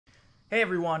Hey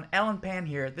everyone, Alan Pan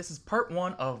here. This is part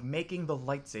 1 of making the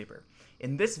lightsaber.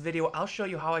 In this video, I'll show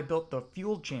you how I built the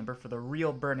fuel chamber for the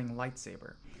real burning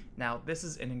lightsaber. Now, this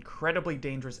is an incredibly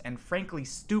dangerous and frankly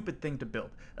stupid thing to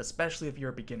build, especially if you're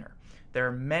a beginner. There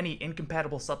are many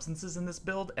incompatible substances in this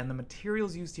build, and the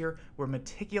materials used here were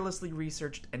meticulously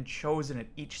researched and chosen at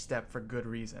each step for good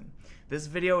reason. This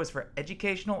video is for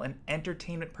educational and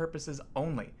entertainment purposes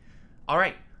only.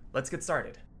 Alright, let's get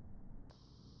started.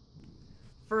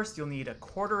 First, you'll need a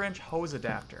 1/4-inch hose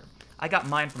adapter. I got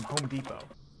mine from Home Depot.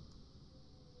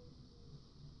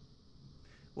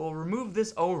 We'll remove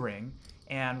this O-ring,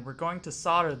 and we're going to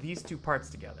solder these two parts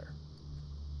together.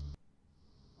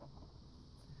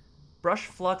 Brush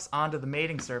flux onto the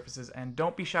mating surfaces, and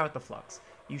don't be shy with the flux.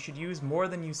 You should use more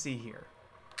than you see here.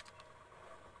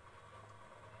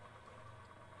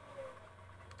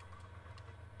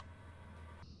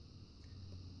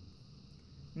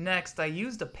 Next, I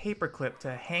used a paper clip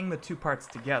to hang the two parts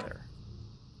together.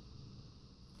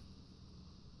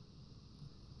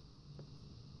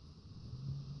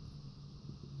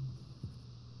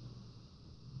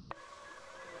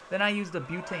 Then I used a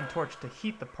butane torch to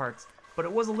heat the parts, but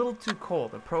it was a little too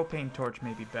cold. A propane torch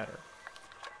may be better.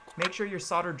 Make sure your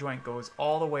solder joint goes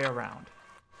all the way around.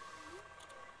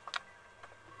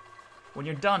 When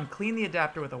you're done, clean the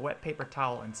adapter with a wet paper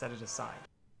towel and set it aside.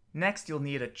 Next, you'll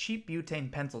need a cheap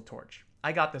butane pencil torch.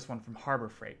 I got this one from Harbor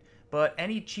Freight, but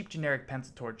any cheap generic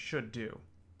pencil torch should do.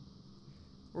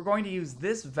 We're going to use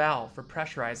this valve for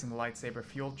pressurizing the lightsaber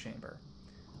fuel chamber.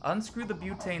 Unscrew the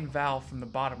butane valve from the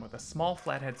bottom with a small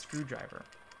flathead screwdriver.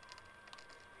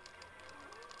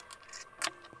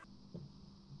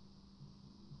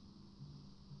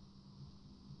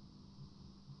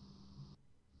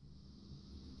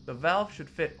 The valve should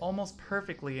fit almost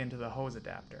perfectly into the hose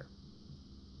adapter.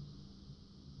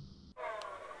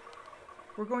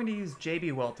 We're going to use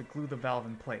JB Weld to glue the valve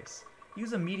in place.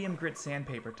 Use a medium grit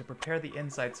sandpaper to prepare the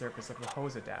inside surface of the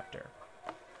hose adapter.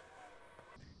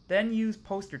 Then use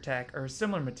poster tack or a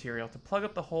similar material to plug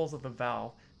up the holes of the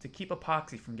valve to keep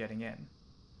epoxy from getting in.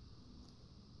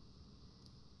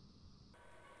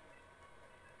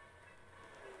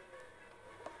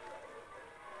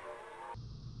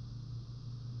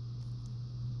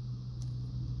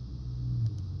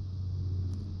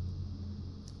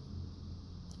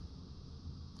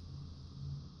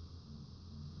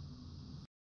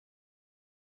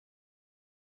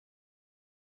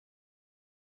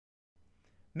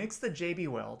 Mix the JB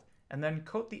Weld and then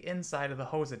coat the inside of the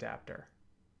hose adapter.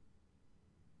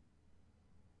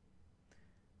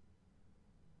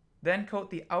 Then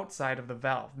coat the outside of the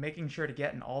valve, making sure to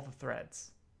get in all the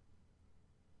threads.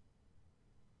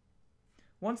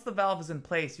 Once the valve is in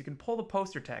place, you can pull the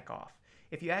poster tack off.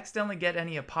 If you accidentally get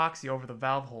any epoxy over the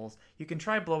valve holes, you can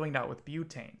try blowing it out with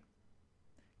butane.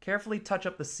 Carefully touch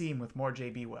up the seam with more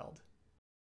JB Weld.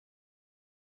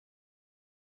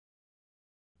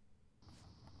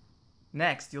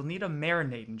 Next, you'll need a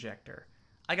marinade injector.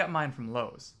 I got mine from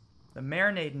Lowe's. The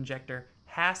marinade injector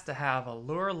has to have a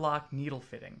lure lock needle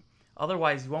fitting,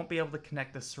 otherwise you won't be able to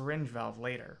connect the syringe valve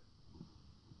later.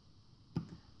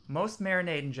 Most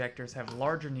marinade injectors have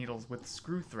larger needles with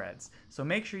screw threads, so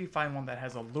make sure you find one that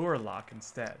has a lure lock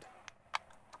instead.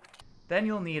 Then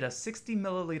you'll need a 60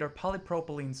 milliliter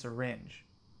polypropylene syringe.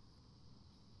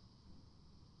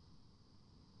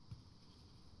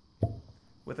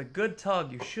 With a good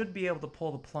tug, you should be able to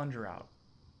pull the plunger out.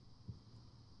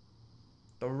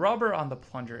 The rubber on the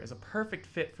plunger is a perfect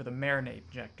fit for the marinade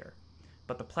injector,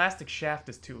 but the plastic shaft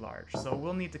is too large, so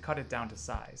we'll need to cut it down to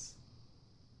size.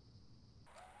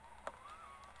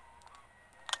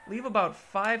 Leave about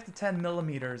 5 to 10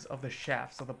 millimeters of the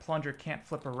shaft so the plunger can't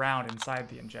flip around inside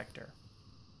the injector.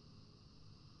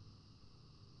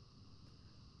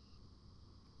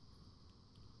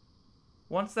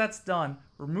 Once that's done,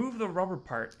 remove the rubber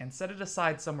part and set it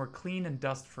aside somewhere clean and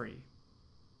dust-free.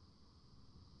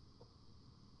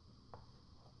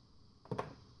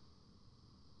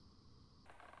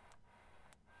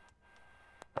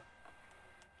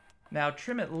 Now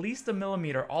trim at least a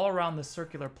millimeter all around the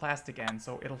circular plastic end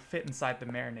so it'll fit inside the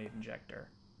marinade injector.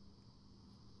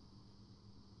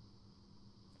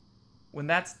 When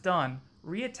that's done,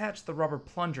 reattach the rubber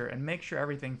plunger and make sure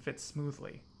everything fits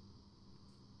smoothly.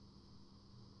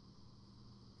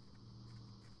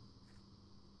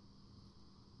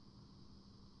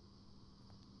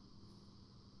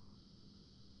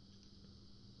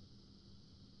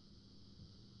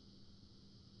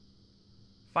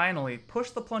 Finally, push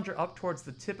the plunger up towards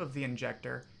the tip of the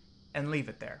injector and leave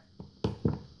it there.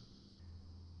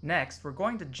 Next, we're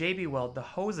going to JB Weld the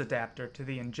hose adapter to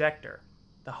the injector.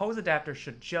 The hose adapter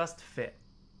should just fit.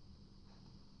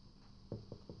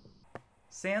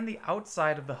 Sand the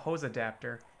outside of the hose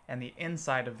adapter and the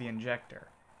inside of the injector.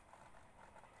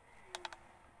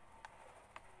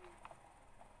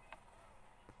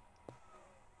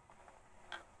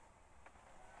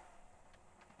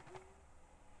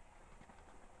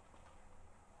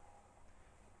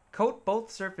 Coat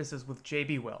both surfaces with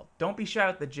JB Weld. Don't be shy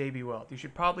with the JB Weld. You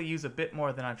should probably use a bit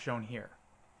more than I've shown here.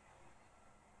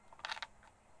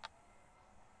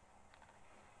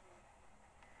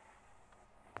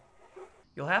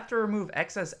 You'll have to remove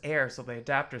excess air so the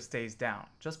adapter stays down.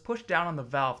 Just push down on the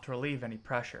valve to relieve any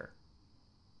pressure.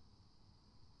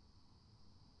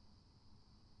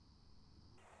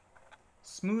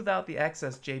 Smooth out the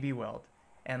excess JB Weld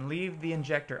and leave the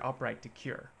injector upright to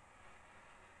cure.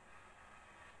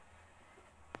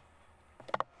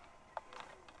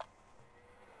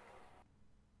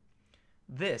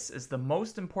 This is the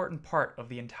most important part of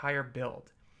the entire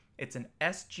build. It's an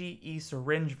SGE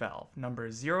syringe valve, number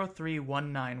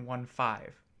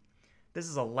 031915. This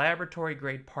is a laboratory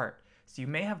grade part, so you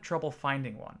may have trouble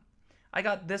finding one. I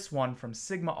got this one from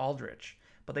Sigma Aldrich,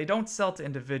 but they don't sell to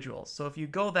individuals, so if you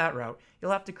go that route, you'll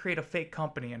have to create a fake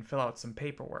company and fill out some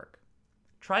paperwork.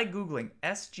 Try Googling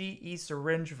SGE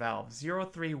syringe valve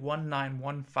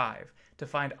 031915 to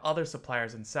find other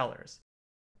suppliers and sellers.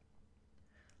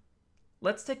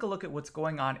 Let's take a look at what's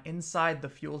going on inside the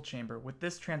fuel chamber with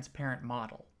this transparent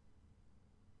model.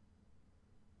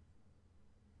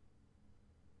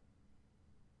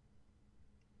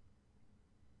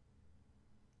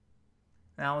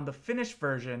 Now in the finished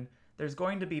version, there's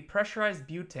going to be pressurized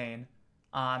butane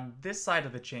on this side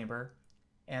of the chamber,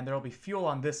 and there will be fuel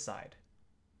on this side.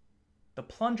 The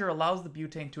plunger allows the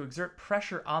butane to exert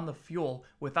pressure on the fuel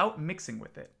without mixing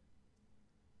with it.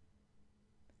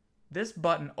 This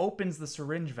button opens the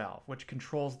syringe valve, which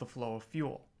controls the flow of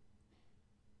fuel.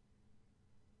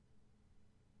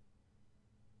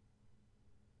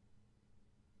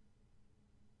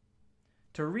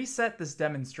 To reset this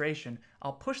demonstration,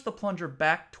 I'll push the plunger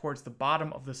back towards the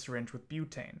bottom of the syringe with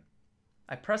butane.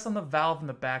 I press on the valve in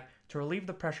the back to relieve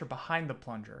the pressure behind the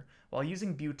plunger, while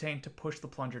using butane to push the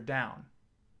plunger down.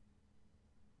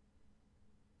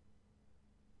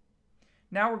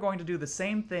 Now we're going to do the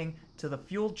same thing to the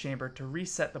fuel chamber to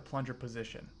reset the plunger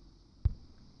position.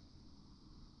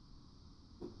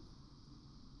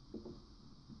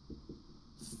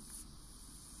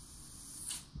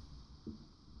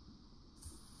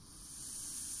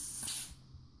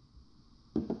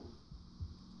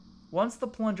 Once the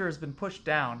plunger has been pushed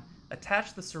down,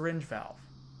 attach the syringe valve.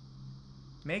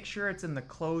 Make sure it's in the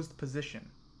closed position.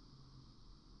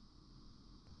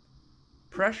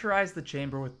 Pressurize the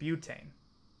chamber with butane.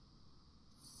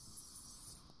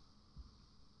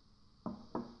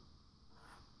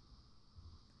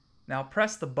 Now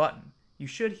press the button. You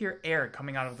should hear air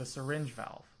coming out of the syringe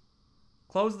valve.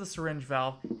 Close the syringe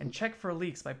valve and check for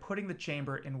leaks by putting the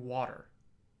chamber in water.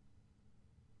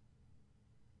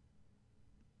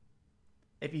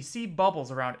 If you see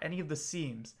bubbles around any of the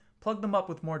seams, plug them up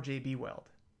with more JB Weld.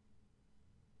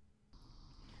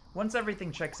 Once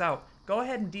everything checks out, go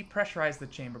ahead and depressurize the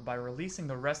chamber by releasing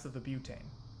the rest of the butane.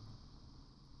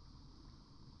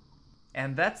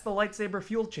 And that's the Lightsaber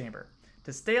fuel chamber.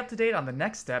 To stay up to date on the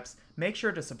next steps, make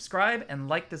sure to subscribe and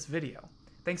like this video.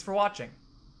 Thanks for watching.